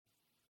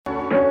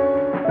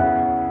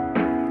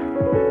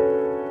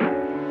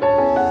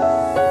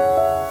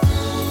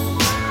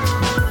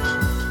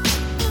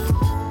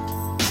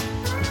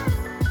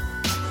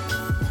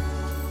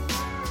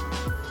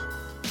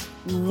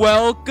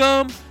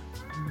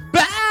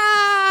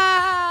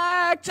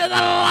back to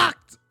the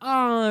Locked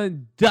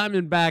On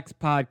Diamondbacks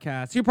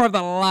podcast. You're part of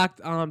the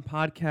Locked On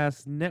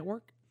Podcast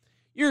Network.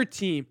 Your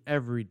team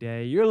every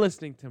day. You're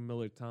listening to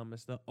Miller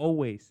Thomas, the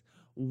always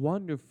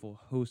wonderful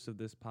host of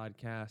this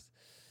podcast.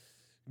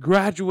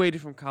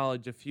 Graduated from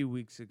college a few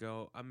weeks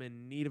ago. I'm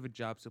in need of a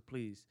job, so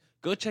please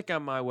go check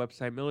out my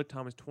website,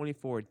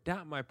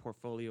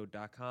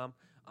 millerthomas24.myportfolio.com.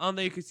 On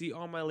there, you can see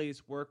all my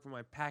latest work, from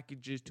my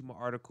packages to my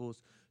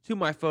articles to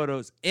my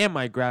photos and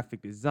my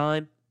graphic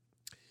design.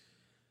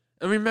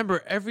 And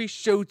remember, every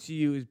show to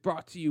you is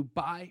brought to you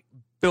by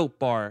Built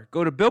Bar.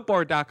 Go to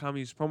BuiltBar.com,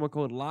 use promo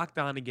code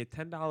LOCKEDON and get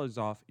 $10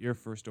 off your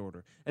first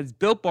order. That's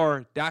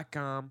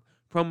BuiltBar.com,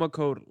 promo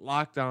code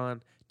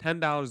LOCKEDON,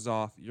 $10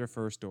 off your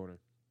first order.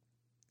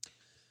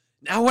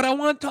 Now, what I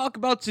want to talk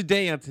about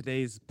today on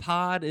today's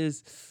pod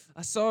is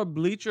I saw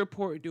Bleacher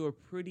Report do a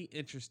pretty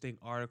interesting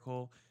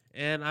article,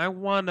 and I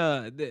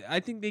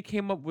think they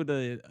came up with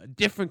a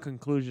different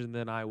conclusion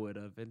than I would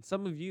have. And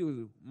some of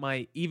you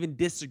might even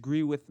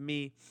disagree with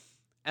me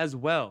as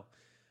well.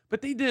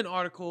 But they did an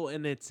article,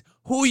 and it's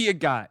who you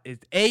got. Is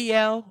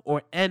AL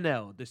or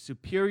NL, the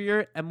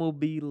superior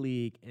MLB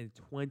league in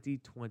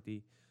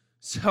 2020?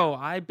 So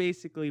I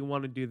basically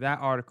want to do that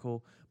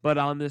article, but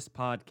on this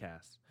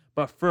podcast.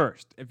 But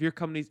first, if your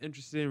company is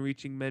interested in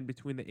reaching men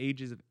between the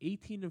ages of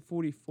 18 and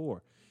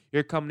 44,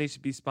 your company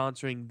should be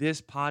sponsoring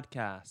this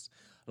podcast.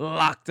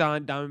 Locked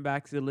On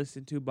Diamondbacks is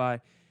listened to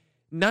by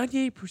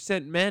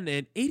 98% men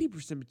and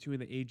 80% between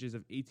the ages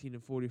of 18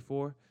 and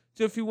 44.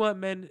 So if you want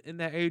men in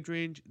that age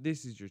range,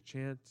 this is your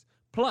chance.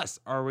 Plus,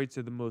 our rates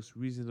are the most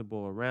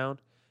reasonable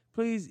around.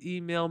 Please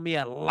email me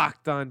at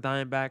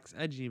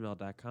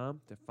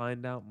lockedondiamondbacks@gmail.com to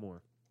find out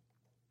more.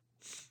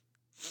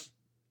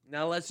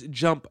 Now let's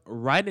jump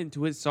right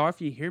into it. Sorry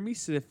if you hear me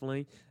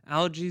sniffling.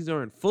 Allergies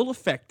are in full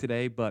effect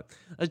today, but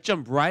let's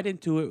jump right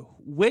into it.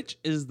 Which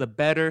is the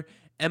better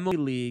MLB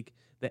league,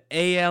 the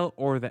AL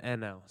or the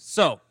NL?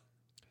 So,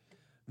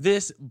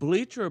 this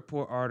Bleacher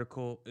Report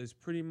article is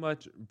pretty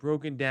much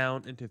broken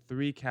down into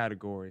three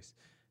categories.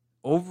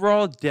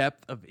 Overall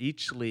depth of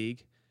each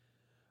league.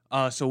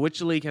 So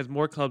which league has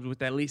more clubs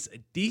with at least a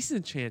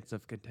decent chance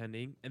of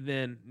contending? And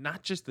then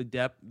not just the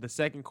depth. The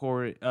second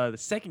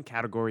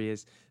category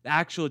is the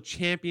actual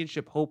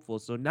championship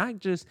hopefuls. So not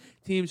just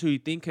teams who you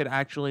think could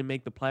actually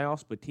make the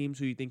playoffs, but teams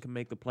who you think can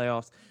make the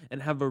playoffs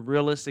and have a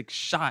realistic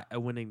shot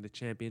at winning the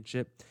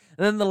championship.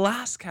 And then the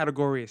last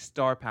category is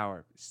star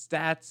power.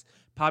 Stats,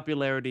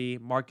 popularity,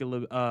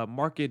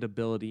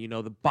 marketability,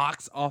 the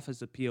box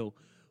office appeal.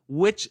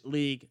 Which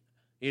league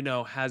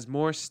has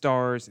more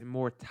stars and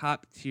more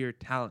top-tier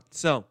talent?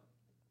 So,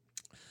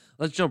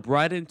 let's jump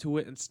right into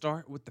it and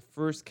start with the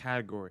first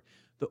category,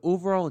 the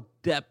overall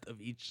depth of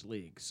each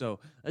league. So,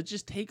 let's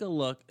just take a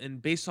look,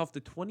 and based off the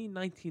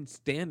 2019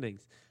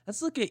 standings,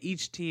 let's look at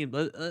each team.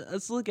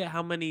 Let's look at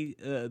how many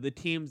the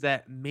teams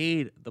that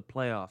made the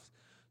playoffs.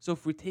 So,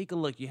 if we take a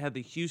look, you had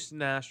the Houston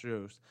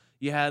Astros,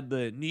 you had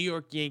the New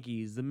York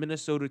Yankees, the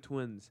Minnesota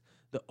Twins,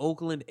 the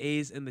Oakland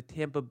A's, and the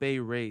Tampa Bay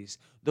Rays.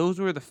 Those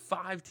were the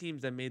 5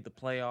 teams that made the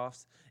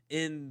playoffs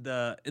in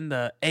the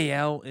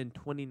AL in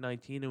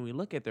 2019. And we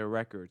look at their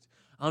records: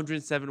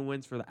 107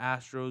 wins for the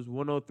Astros,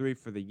 103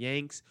 for the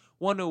Yanks,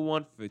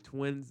 101 for the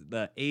Twins.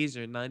 The A's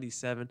are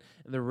 97,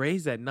 and the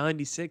Rays at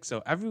 96.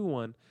 So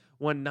everyone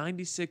won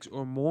 96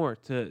 or more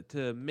to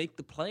make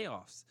the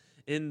playoffs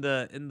in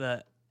the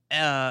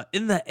AL,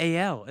 in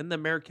the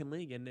American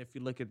League. And if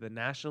you look at the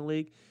National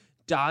League,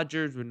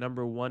 Dodgers were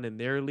number 1 in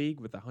their league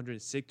with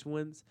 106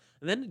 wins.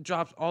 And then it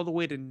drops all the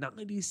way to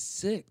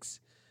 96.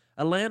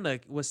 Atlanta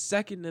was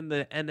second in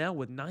the NL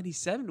with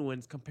 97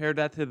 wins. Compare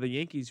that to the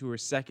Yankees, who were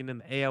second in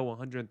the AL,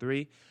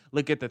 103.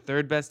 Look at the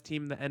third best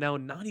team in the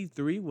NL,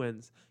 93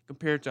 wins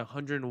compared to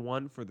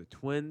 101 for the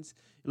Twins.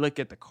 You look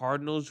at the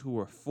Cardinals, who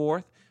were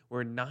fourth,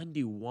 were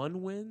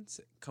 91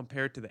 wins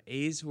compared to the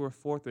A's, who were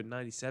fourth with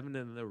 97.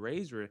 And the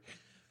Rays were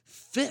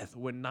fifth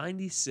with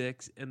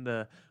 96, and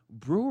the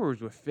Brewers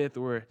were fifth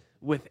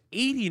with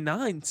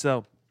 89.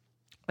 So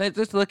let's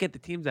just look at the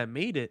teams that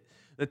made it.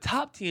 The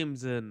top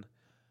teams in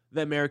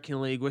the American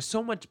League were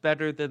so much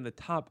better than the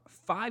top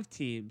 5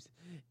 teams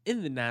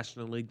in the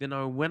National League.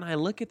 Then when I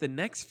look at the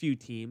next few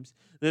teams,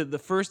 the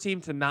first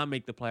team to not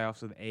make the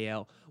playoffs of the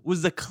AL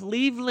was the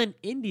Cleveland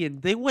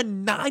Indians. They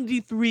won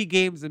 93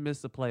 games and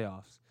missed the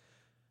playoffs.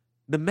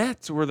 The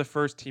Mets were the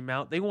first team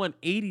out. They won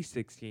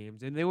 86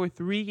 games, and they were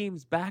 3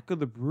 games back of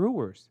the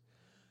Brewers.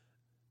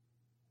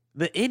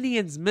 The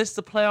Indians missed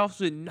the playoffs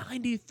with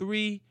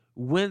 93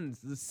 wins,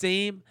 the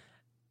same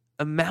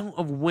amount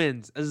of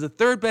wins as the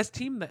third best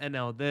team in the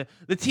NL,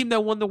 the team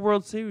that won the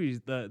World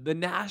Series, the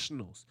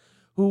Nationals,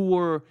 who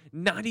were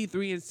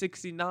 93 and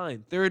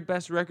 69, third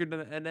best record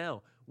in the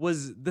NL,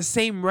 was the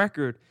same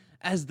record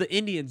as the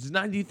Indians,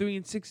 93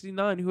 and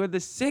 69, who had the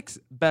 6th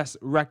best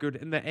record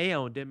in the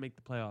AL and didn't make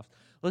the playoffs.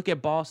 Look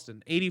at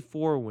Boston,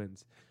 84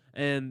 wins.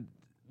 And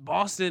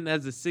Boston,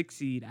 as the 6th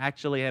seed,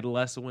 actually had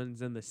less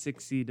wins than the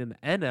 6th seed in the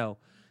NL.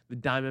 The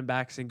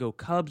Diamondbacks and go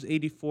Cubs,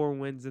 84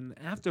 wins. And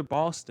after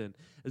Boston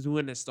is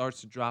when it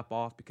starts to drop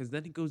off, because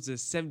then it goes to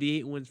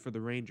 78 wins for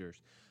the Rangers.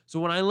 So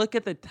when I look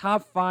at the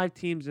top 5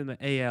 teams in the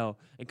AL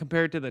and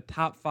compare it to the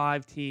top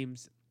 5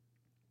 teams,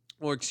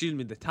 or excuse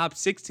me, the top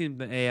 6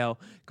 teams in the AL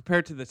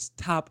compared to the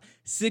top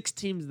 6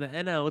 teams in the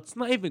NL, it's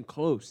not even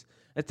close.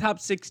 The top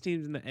 6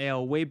 teams in the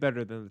AL way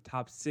better than the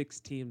top 6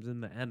 teams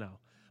in the NL.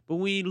 But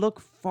when you look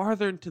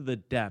farther into the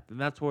depth, and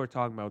that's what we're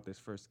talking about with this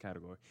first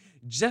category,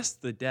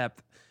 just the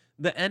depth,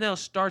 the NL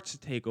starts to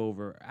take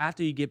over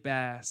after you get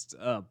past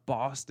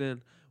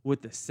Boston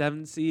with the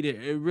 7th seed.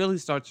 It really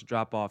starts to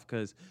drop off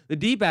because the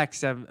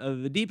D-backs are the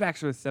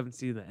 7th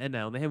seed in the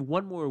NL. And they have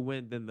one more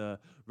win than the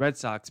Red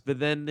Sox, but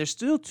then there's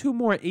still 2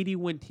 more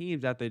 80-win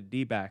teams after the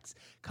D-backs.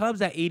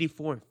 Cubs at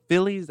 84 and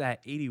Phillies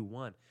at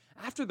 81.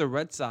 After the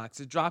Red Sox,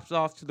 it drops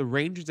off to the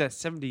Rangers at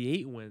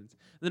 78 wins,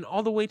 and then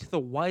all the way to the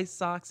White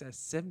Sox at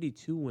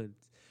 72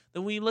 wins.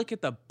 Then when you look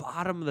at the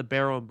bottom of the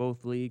barrel in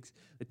both leagues,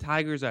 the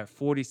Tigers are at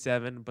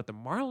 47, but the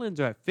Marlins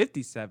are at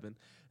 57.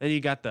 Then you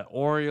got the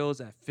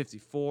Orioles at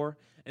 54,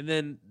 and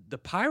then the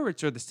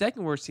Pirates are the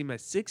second worst team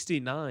at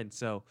 69.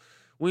 So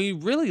when you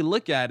really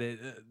look at it,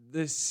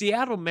 the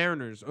Seattle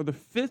Mariners are the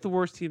 5th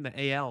worst team in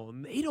the AL,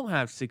 and they don't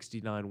have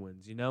 69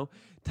 wins,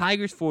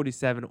 Tigers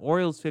 47,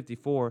 Orioles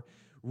 54,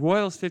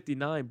 Royals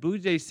 59, Blue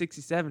Jays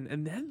 67,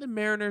 and then the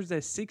Mariners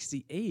at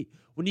 68.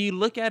 When you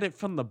look at it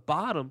from the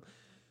bottom,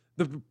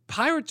 the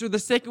Pirates are the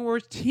second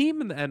worst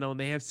team in the NL, and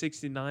they have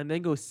 69.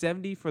 Then go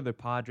 70 for the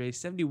Padres,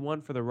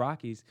 71 for the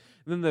Rockies.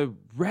 And then the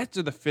Reds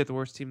are the 5th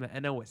worst team in the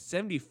NL with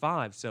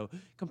 75. So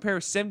compare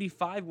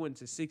 75 wins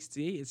to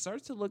 68, it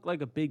starts to look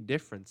like a big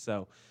difference.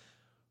 So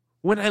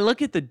when I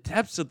look at the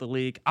depths of the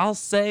league, I'll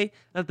say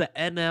that the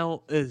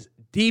NL is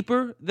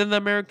deeper than the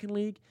American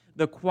League.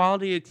 The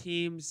quality of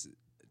teams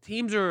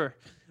are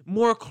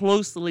more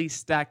closely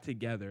stacked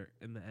together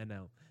in the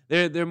NL.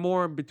 They're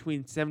more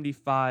between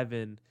 75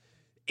 and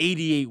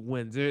 88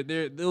 wins.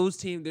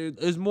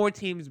 There's more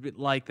teams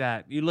like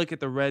that. You look at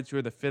the Reds, who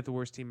are the 5th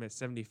worst team at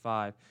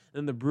 75,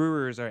 and the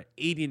Brewers are at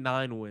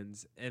 89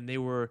 wins, and they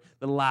were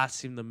the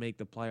last team to make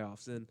the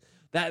playoffs. And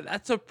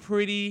that's a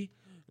pretty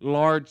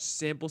large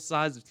sample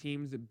size of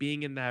teams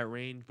being in that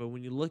range. But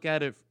when you look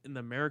at it in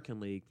the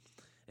American League,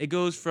 it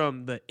goes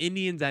from the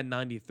Indians at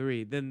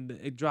 93. Then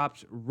it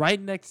drops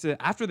right next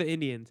to, after the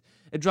Indians,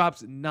 it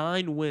drops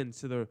 9 wins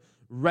to the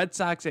Red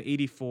Sox at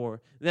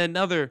 84. Then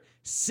another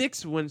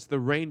 6 wins to the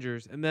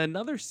Rangers. And then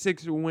another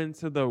 6 wins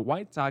to the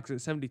White Sox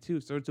at 72.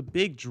 So it's a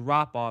big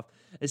drop off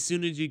as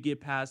soon as you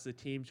get past the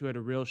teams who had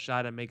a real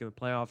shot at making the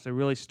playoffs. They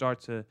really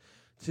start to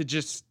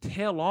just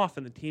tail off,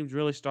 and the teams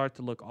really start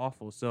to look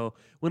awful. So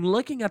when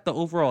looking at the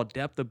overall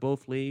depth of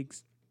both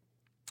leagues,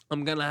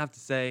 I'm going to have to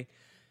say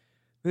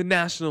the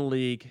National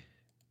League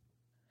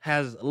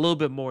has a little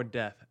bit more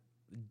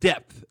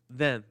depth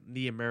than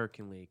the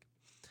American League.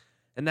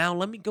 And now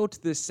let me go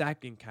to the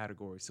second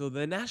category. So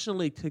the National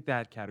League took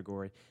that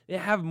category. They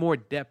have more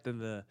depth than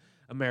the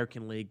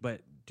American League, but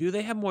do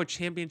they have more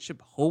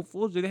championship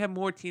hopefuls? Do they have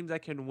more teams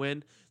that can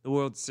win the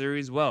World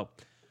Series? Well,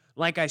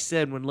 like I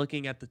said, when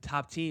looking at the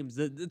top teams,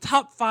 the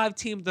top 5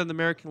 teams in the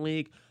American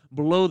League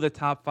below the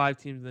top 5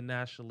 teams in the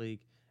National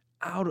League,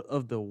 out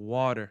of the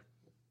water.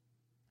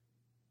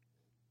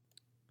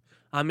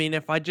 I mean,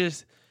 if I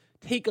just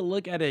take a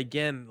look at it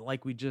again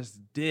like we just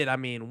did,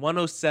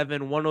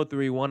 107,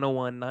 103,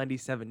 101,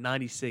 97,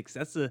 96.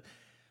 That's the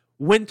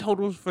win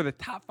totals for the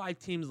top 5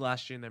 teams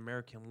last year in the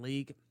American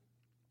League.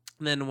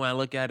 And then when I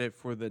look at it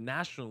for the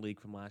National League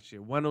from last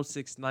year,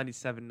 106,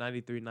 97,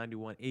 93,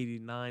 91,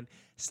 89,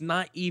 it's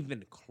not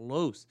even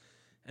close.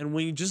 And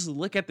when you just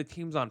look at the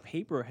teams on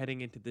paper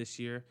heading into this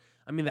year,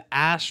 the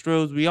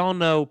Astros, we all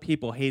know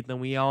people hate them.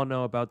 We all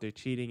know about their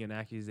cheating and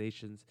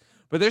accusations.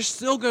 But they're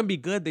still going to be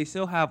good. They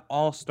still have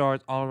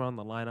all-stars all around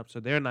the lineup, so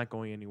they're not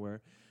going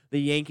anywhere. The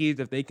Yankees,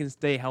 if they can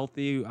stay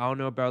healthy, I don't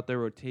know about their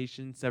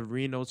rotation.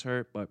 Severino's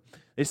hurt, but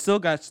they still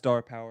got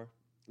star power.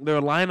 Their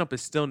lineup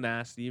is still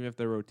nasty, even if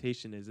their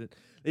rotation isn't.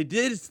 They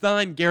did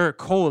sign Garrett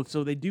Cole,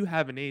 so they do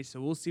have an ace,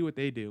 so we'll see what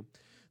they do.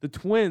 The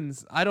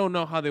Twins, I don't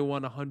know how they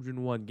won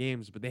 101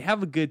 games, but they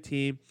have a good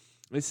team.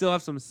 They still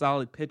have some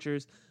solid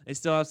pitchers. They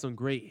still have some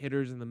great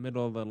hitters in the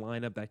middle of the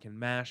lineup that can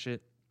mash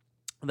it.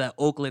 The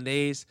Oakland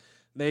A's,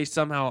 they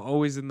somehow are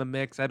always in the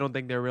mix. I don't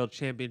think they're real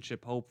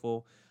championship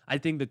hopeful. I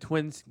think the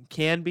Twins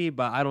can be,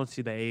 but I don't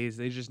see the A's.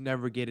 They just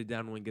never get it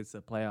down when it gets to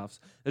the playoffs.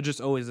 They're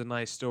just always a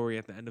nice story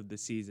at the end of the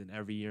season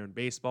every year in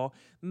baseball.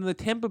 And the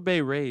Tampa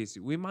Bay Rays,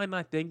 we might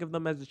not think of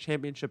them as a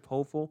championship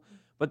hopeful,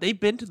 but they've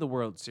been to the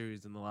World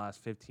Series in the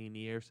last 15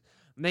 years.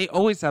 And they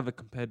always have a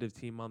competitive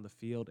team on the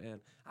field,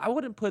 and I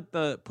wouldn't put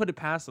it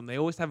past them. They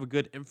always have a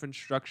good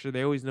infrastructure.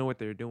 They always know what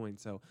they're doing.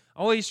 So I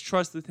always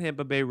trust the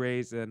Tampa Bay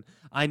Rays, and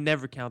I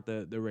never count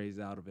the Rays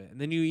out of it. And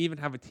then you even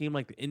have a team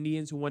like the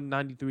Indians who won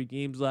 93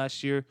 games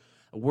last year,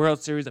 a World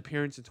Series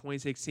appearance in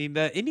 2016.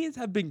 The Indians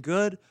have been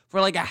good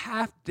for like a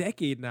half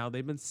decade now.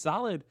 They've been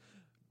solid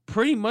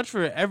pretty much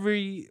for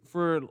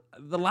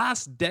the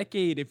last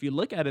decade. If you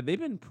look at it, they've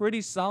been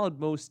pretty solid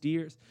most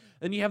years.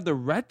 Then you have the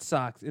Red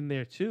Sox in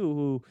there too,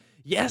 who,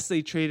 yes,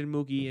 they traded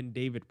Mookie and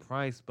David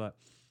Price, but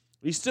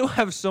You still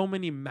have so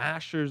many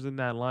mashers in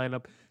that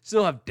lineup.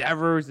 Still have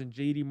Devers and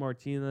JD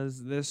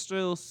Martinez. There's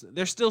still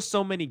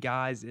so many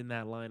guys in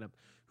that lineup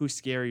who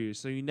scare you.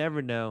 So you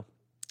never know.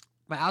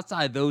 But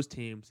outside those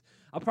teams,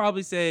 I'll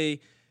probably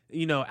say,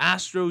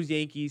 Astros,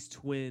 Yankees,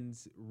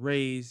 Twins,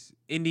 Rays,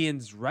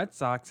 Indians, Red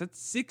Sox. That's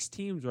 6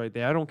 teams right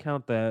there. I don't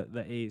count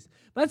the A's.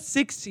 But that's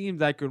 6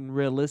 teams I can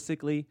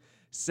realistically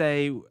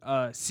say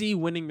see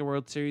winning the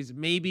World Series.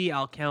 Maybe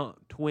I'll count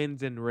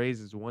Twins and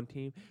Rays as one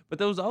team. But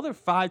those other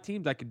 5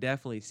 teams I could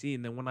definitely see.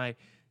 And then when I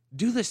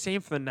do the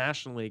same for the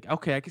National League,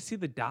 okay, I can see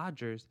the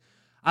Dodgers.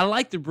 I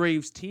like the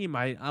Braves team.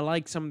 I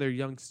like some of their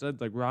young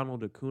studs like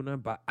Ronald Acuna,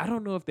 but I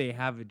don't know if they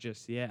have it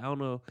just yet. I don't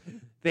know if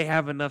they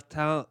have enough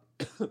talent.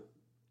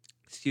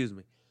 Excuse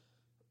me.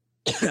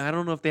 I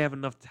don't know if they have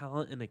enough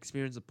talent and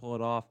experience to pull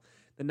it off.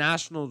 The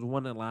Nationals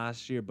won it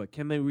last year, but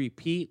can they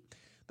repeat?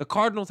 The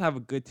Cardinals have a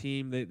good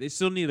team. They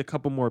still need a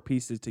couple more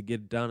pieces to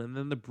get it done. And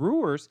then the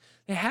Brewers,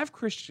 they have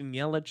Christian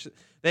Yelich.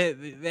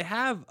 They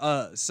have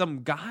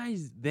some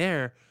guys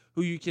there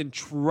who you can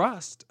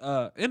trust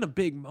in a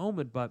big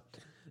moment, but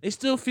they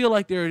still feel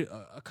like they're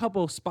a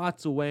couple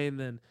spots away, and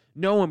then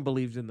no one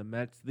believes in the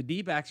Mets. The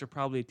D-backs are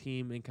probably a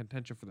team in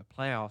contention for the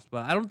playoffs,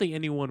 but I don't think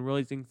anyone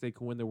really thinks they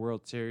can win the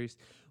World Series.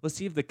 We'll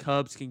see if the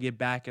Cubs can get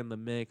back in the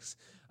mix.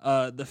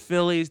 The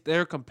Phillies,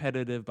 they're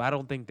competitive, but I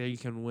don't think they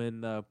can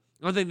win. I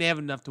don't think they have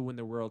enough to win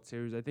the World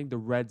Series. I think the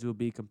Reds will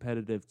be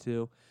competitive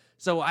too.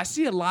 So I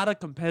see a lot of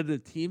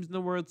competitive teams in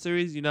the World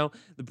Series. The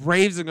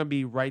Braves are going to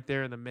be right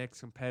there in the mix,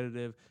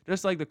 competitive,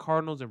 just like the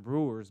Cardinals and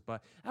Brewers.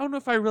 But I don't know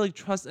if I really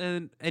trust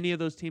any of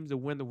those teams to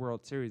win the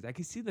World Series. I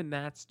can see the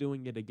Nats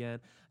doing it again.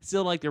 I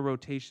still like their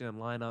rotation and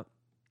lineup.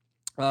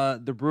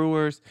 The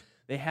Brewers,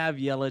 they have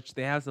Yelich.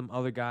 They have some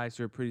other guys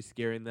who are pretty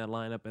scary in that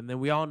lineup. And then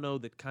we all know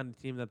the kind of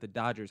team that the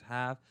Dodgers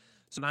have.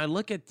 So when I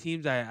look at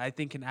teams I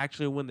think can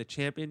actually win the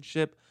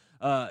championship,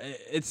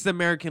 it's the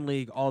American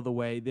League all the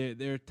way.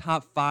 They're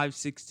top 5,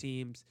 6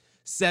 teams.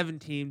 7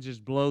 teams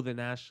just blow the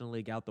National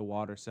League out the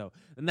water. So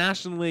the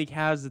National League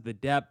has the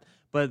depth,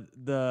 but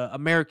the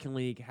American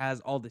League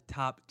has all the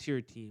top tier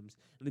teams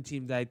and the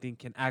teams that I think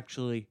can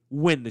actually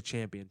win the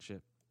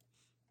championship.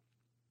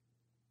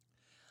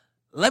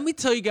 Let me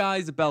tell you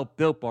guys about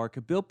Built Bar,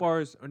 because Built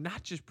Bars are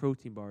not just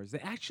protein bars. They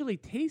actually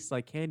taste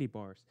like candy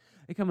bars.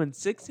 They come in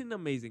 16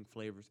 amazing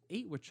flavors,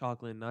 8 with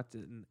chocolate and nuts,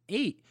 and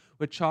 8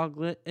 with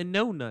chocolate and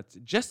no nuts,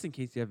 just in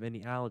case you have any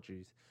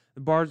allergies.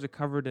 The bars are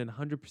covered in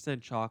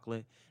 100%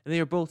 chocolate, and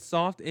they are both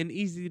soft and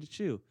easy to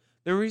chew.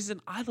 The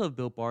reason I love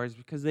Built Bars is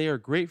because they are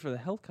great for the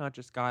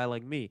health-conscious guy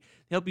like me.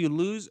 They help you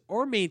lose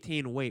or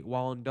maintain weight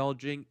while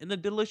indulging in a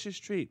delicious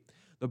treat.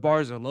 The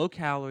bars are low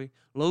calorie,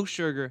 low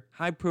sugar,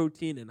 high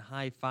protein, and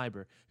high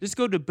fiber. Just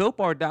go to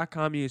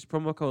BuiltBar.com, use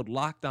promo code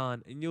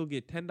LOCKEDON, and you'll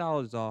get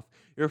 $10 off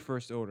your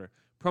first order.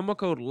 Promo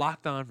code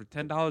LOCKEDON for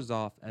 $10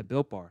 off at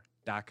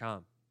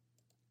BuiltBar.com.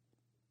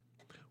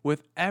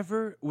 With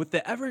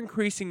the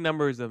ever-increasing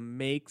numbers of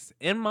makes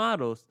and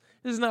models,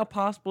 it is now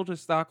possible to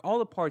stock all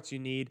the parts you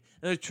need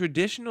in a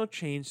traditional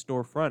chain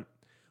storefront.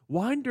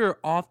 Why endure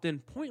often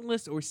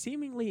pointless or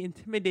seemingly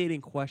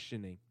intimidating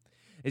questioning?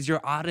 Is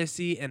your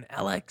Odyssey an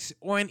LX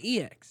or an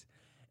EX?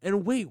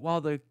 And wait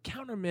while the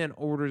counterman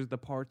orders the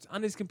parts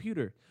on his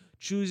computer,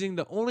 choosing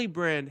the only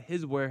brand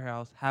his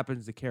warehouse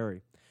happens to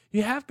carry.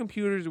 You have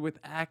computers with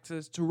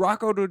access to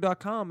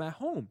rockauto.com at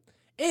home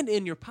and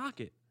in your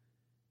pocket.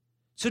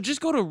 So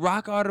just go to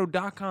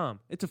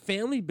rockauto.com. It's a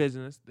family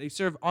business. They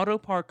serve auto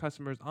part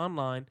customers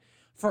online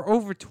for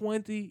over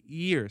 20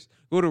 years.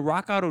 Go to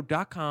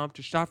rockauto.com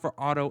to shop for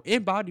auto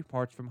and body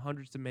parts from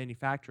hundreds of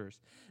manufacturers.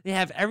 They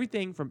have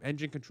everything from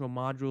engine control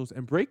modules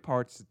and brake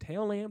parts to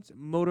tail lamps,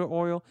 motor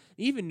oil,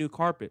 even new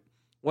carpet.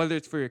 Whether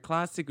it's for your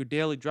classic or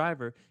daily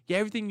driver, get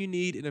everything you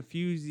need in a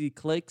few easy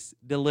clicks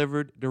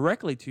delivered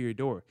directly to your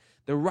door.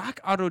 The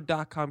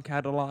rockauto.com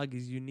catalog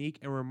is unique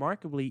and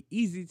remarkably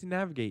easy to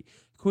navigate.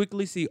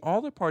 Quickly see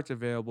all the parts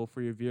available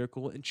for your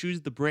vehicle and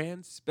choose the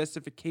brands,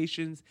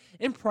 specifications,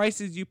 and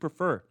prices you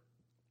prefer.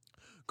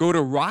 Go to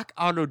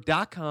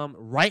rockauto.com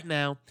right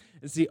now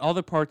and see all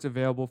the parts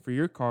available for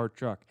your car or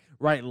truck.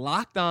 Write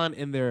Locked On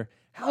in their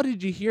 "How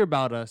did you hear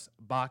about us?"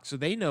 box so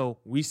they know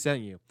we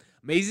sent you.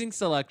 Amazing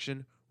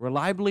selection,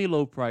 reliably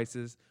low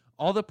prices,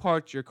 all the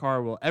parts your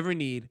car will ever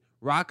need.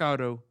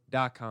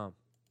 rockauto.com.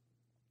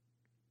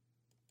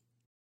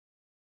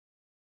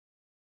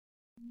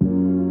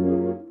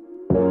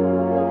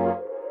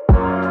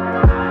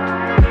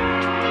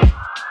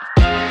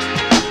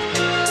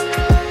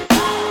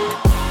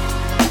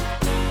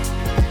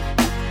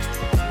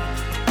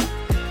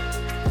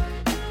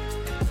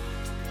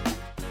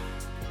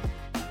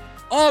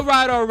 All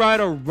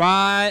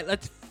right.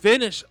 Let's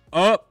finish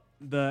up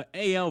the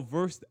AL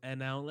versus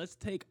NL. Let's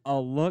take a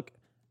look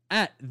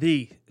at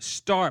the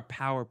star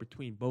power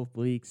between both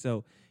leagues.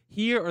 So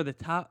here are the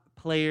top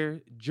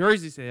player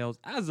jersey sales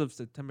as of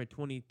September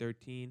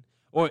 2019.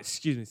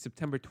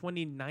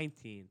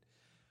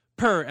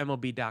 per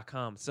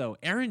MLB.com. So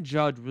Aaron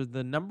Judge was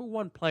the number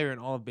one player in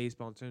all of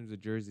baseball in terms of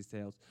jersey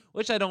sales,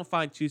 which I don't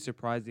find too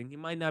surprising. He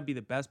might not be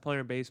the best player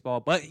in baseball,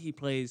 but he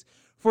plays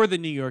for the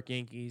New York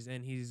Yankees,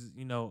 and he's,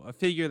 a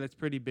figure that's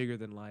pretty bigger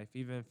than life,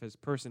 even if his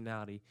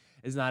personality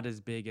is not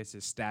as big as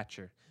his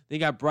stature. They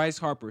got Bryce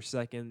Harper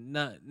second,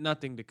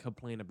 nothing to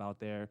complain about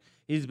there.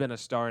 He's been a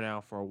star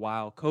now for a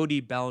while. Cody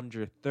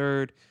Bellinger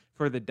third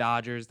for the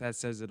Dodgers, that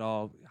says it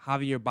all.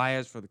 Javier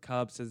Baez for the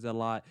Cubs says a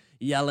lot.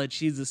 Yelich,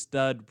 he's a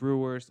stud.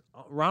 Brewers.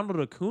 Ronald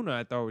Acuna,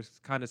 I thought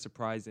was kind of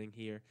surprising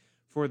here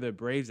for the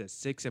Braves at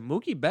 6. And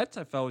Mookie Betts,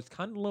 I felt, was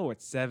kind of low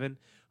at 7.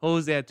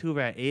 Jose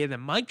Altuve at 8. And then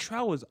Mike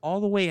Trout was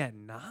all the way at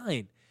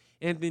 9.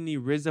 Anthony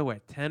Rizzo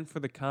at 10 for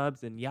the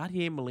Cubs. And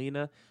Yadier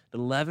Molina,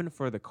 11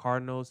 for the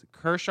Cardinals.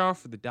 Kershaw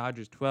for the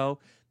Dodgers, 12.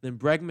 Then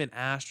Bregman,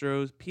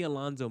 Astros. P.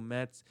 Alonso,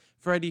 Mets.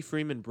 Freddie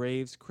Freeman,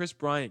 Braves. Chris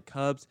Bryant,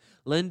 Cubs.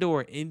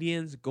 Lindor,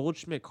 Indians.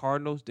 Goldschmidt,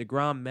 Cardinals.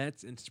 DeGrom,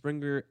 Mets. And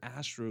Springer,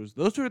 Astros.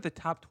 Those are the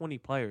top 20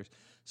 players.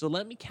 So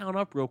let me count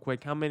up real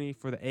quick how many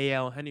for the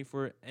AL,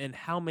 and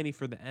how many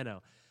for the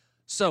NL.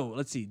 So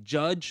let's see.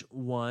 Judge,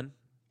 1.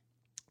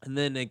 And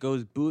then it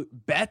goes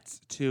Betts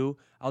 2,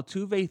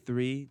 Altuve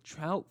 3,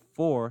 Trout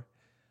 4,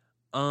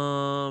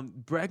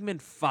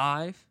 Bregman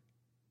 5,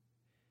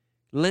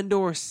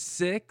 Lindor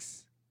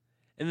 6,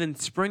 and then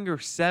Springer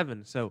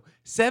 7. So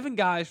 7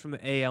 guys from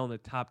the AL in the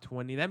top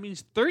 20. That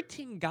means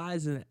 13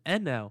 guys in the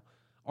NL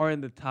are in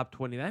the top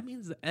 20. That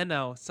means the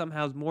NL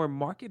somehow has more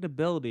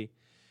marketability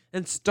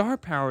and star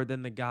power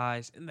than the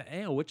guys in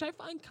the AL, which I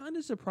find kind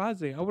of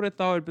surprising. I would have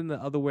thought it would have been the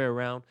other way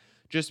around,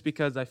 just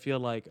because I feel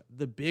like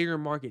the bigger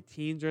market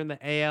teams are in the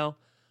AL,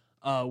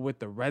 with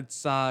the Red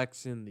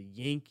Sox and the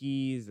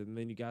Yankees, and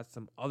then you got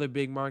some other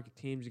big market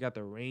teams. You got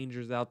the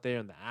Rangers out there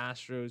and the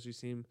Astros, who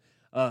seem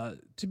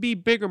to be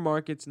bigger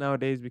markets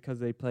nowadays because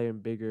they play in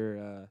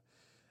bigger,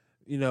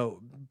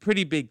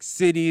 pretty big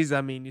cities.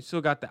 I mean, you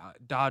still got the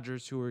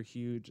Dodgers, who are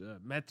huge.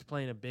 Mets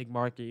playing a big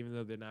market, even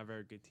though they're not a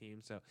very good team.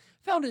 So I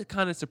found it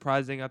kind of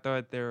surprising. I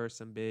thought there are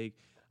some big.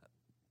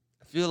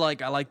 I feel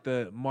like I like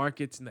the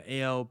markets in the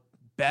AL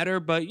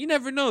better, but you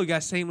never know. You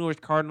got St. Louis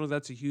Cardinals,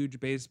 that's a huge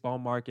baseball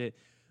market.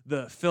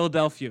 The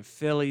Philadelphia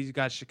Phillies, you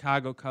got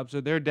Chicago Cubs,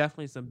 so there are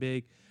definitely some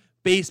big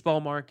baseball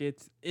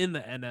markets in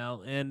the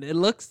NL, and it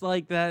looks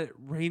like that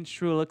reigns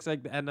true. It looks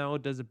like the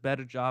NL does a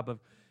better job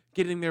of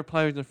getting their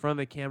players in front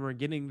of the camera,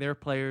 getting their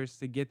players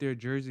to get their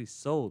jerseys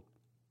sold.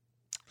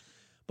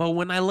 But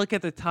when I look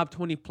at the top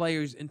 20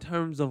 players in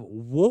terms of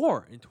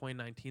WAR in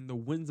 2019, the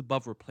wins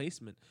above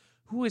replacement,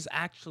 who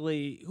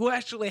actually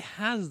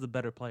has the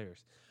better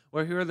players?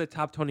 Well, here are the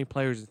top 20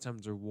 players in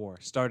terms of WAR,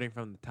 starting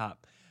from the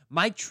top.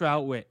 Mike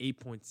Trout with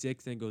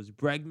 8.6, then goes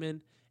Bregman,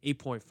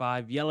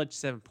 8.5, Yelich,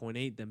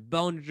 7.8, then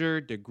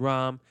Bellinger,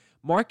 DeGrom,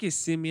 Marcus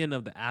Semien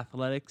of the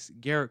Athletics,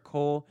 Garrett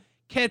Cole,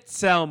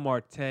 Quetzal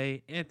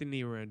Marte,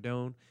 Anthony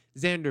Rendon,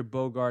 Xander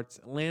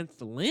Bogaerts,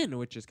 Lance Lynn,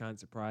 which is kind of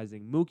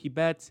surprising, Mookie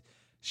Betts,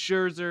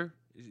 Scherzer,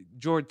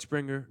 George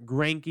Springer,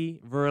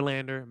 Greinke,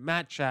 Verlander,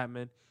 Matt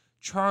Chapman,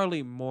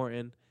 Charlie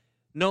Morton,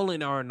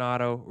 Nolan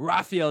Arenado,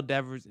 Rafael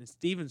Devers, and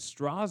Steven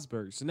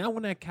Strasburg. So now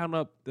when I count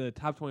up the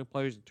top 20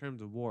 players in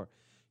terms of WAR,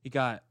 you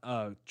got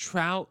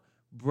Trout,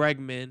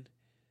 Bregman,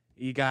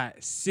 you got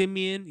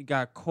Semien, you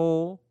got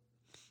Cole,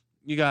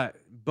 you got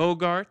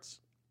Bogaerts,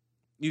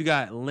 you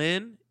got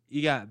Lynn,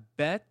 you got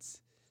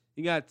Betts,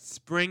 you got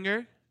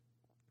Springer,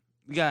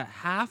 you got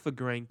half of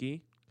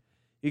Greinke,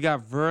 you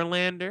got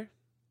Verlander,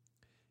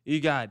 you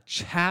got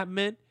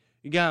Chapman,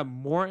 you got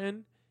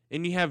Morton,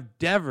 and you have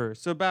Devers.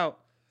 So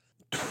about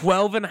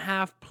 12 and a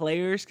half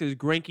players, because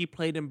Greinke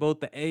played in both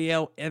the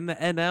AL and the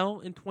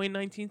NL in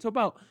 2019. So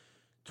about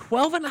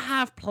 12 and a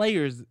half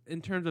players in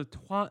terms of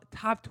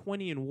top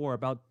 20 in WAR.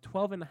 About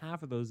 12 and a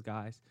half of those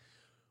guys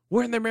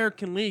were in the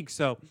American League.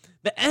 So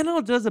the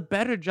NL does a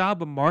better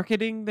job of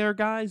marketing their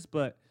guys,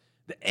 but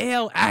the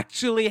AL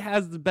actually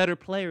has the better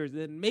players.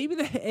 And maybe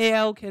the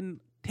AL can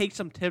take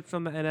some tips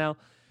from the NL,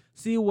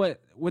 see what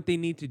they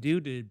need to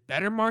do to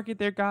better market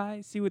their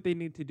guys, see what they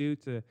need to do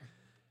to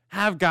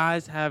have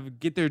guys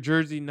get their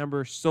jersey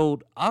number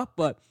sold up.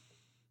 But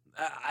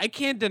I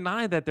can't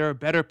deny that there are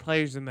better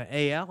players in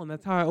the AL, and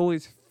that's how I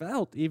always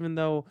felt. Even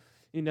though,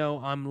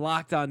 I'm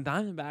locked on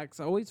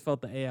Diamondbacks, I always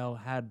felt the AL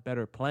had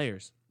better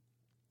players.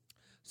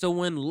 So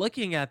when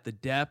looking at the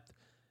depth,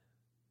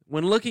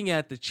 when looking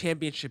at the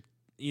championship,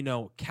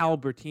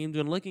 caliber teams,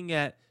 when looking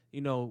at,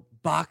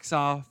 box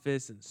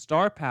office and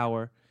star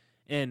power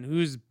and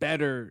who's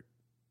better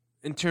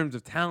in terms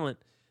of talent,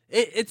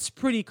 it's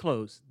pretty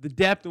close. The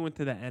depth went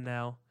to the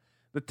NL.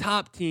 The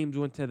top teams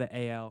went to the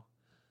AL.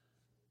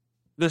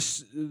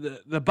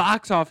 The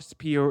box office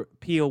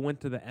appeal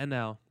went to the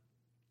NL.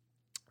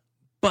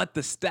 But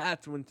the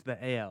stats went to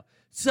the AL.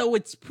 So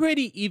it's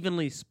pretty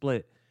evenly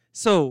split.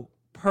 So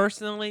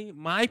personally,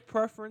 my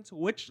preference,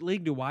 which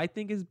league do I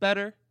think is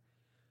better?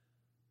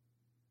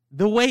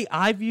 The way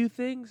I view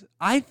things,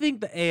 I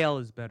think the AL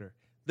is better.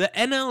 The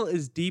NL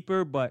is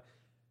deeper, but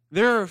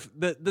There are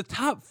the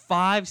top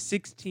 5,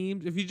 6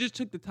 teams. If you just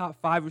took the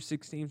top 5 or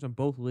 6 teams from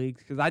both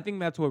leagues, because I think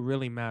that's what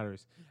really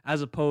matters.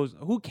 As opposed,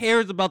 who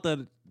cares about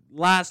the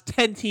last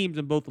 10 teams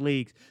in both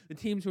leagues? The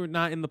teams who are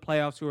not in the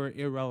playoffs, who are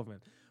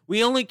irrelevant.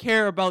 We only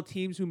care about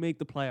teams who make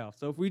the playoffs.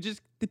 So if we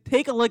just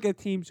take a look at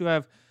teams who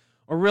have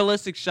a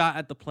realistic shot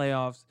at the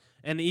playoffs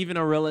and even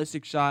a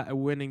realistic shot at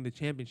winning the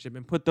championship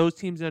and put those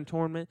teams in a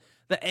tournament,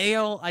 the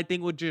AL, I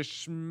think, would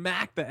just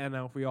smack the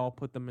NL if we all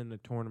put them in the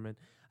tournament.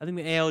 I think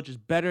the AL is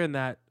just better in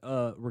that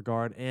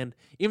regard. And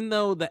even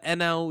though the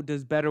NL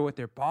does better with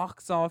their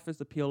box office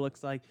appeal,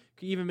 looks like,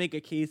 could even make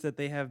a case that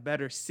they have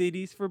better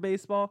cities for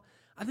baseball,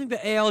 I think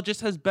the AL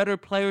just has better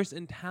players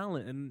and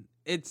talent. And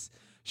it's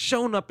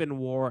shown up in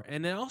WAR,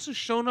 and it also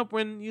shown up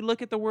when you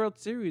look at the World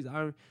Series.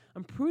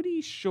 I'm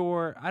pretty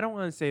sure, I don't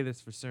want to say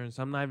this for certain,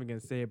 so I'm not even going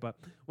to say it, but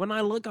when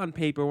I look on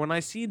paper, when I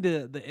see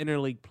the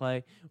interleague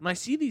play, when I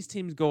see these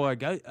teams go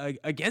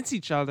against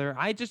each other,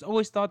 I just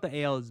always thought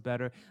the AL is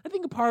better. I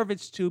think a part of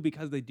it's too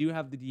because they do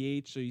have the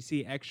DH, so you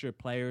see extra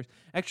players,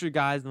 extra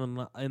guys in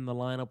the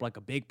lineup like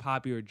a Big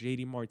Papi or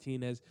JD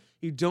Martinez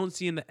you don't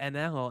see in the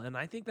NL, and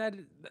I think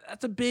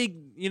that's a big,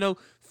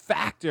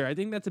 factor. I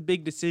think that's a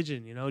big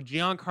decision.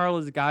 Giancarlo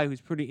is a guy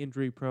who's pretty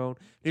injury prone.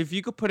 If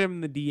you could put him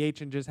in the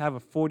DH and just have a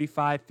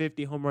 45,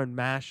 50 home run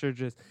masher,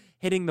 just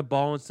hitting the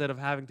ball instead of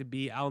having to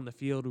be out in the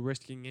field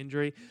risking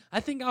injury, I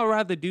think I'd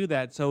rather do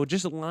that. So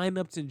just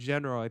lineups in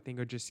general, I think,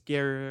 are just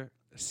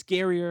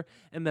scarier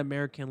in the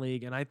American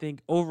League, and I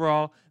think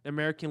overall the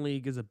American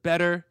League is a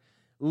better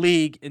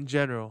league in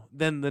general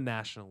than the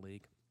National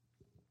League.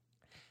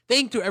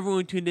 Thank you to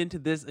everyone who tuned into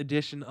this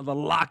edition of the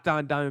Locked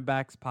On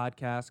Diamondbacks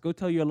podcast. Go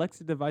tell your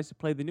Alexa device to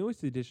play the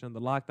newest edition of the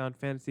Locked On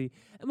Fantasy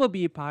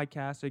MLB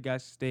podcast so you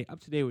guys can stay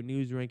up to date with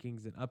news,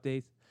 rankings, and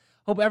updates.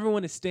 Hope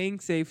everyone is staying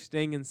safe,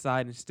 staying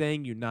inside, and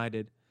staying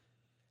united.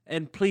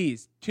 And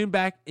please tune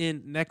back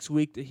in next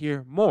week to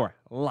hear more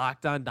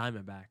Locked On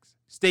Diamondbacks.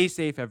 Stay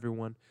safe,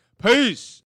 everyone. Peace!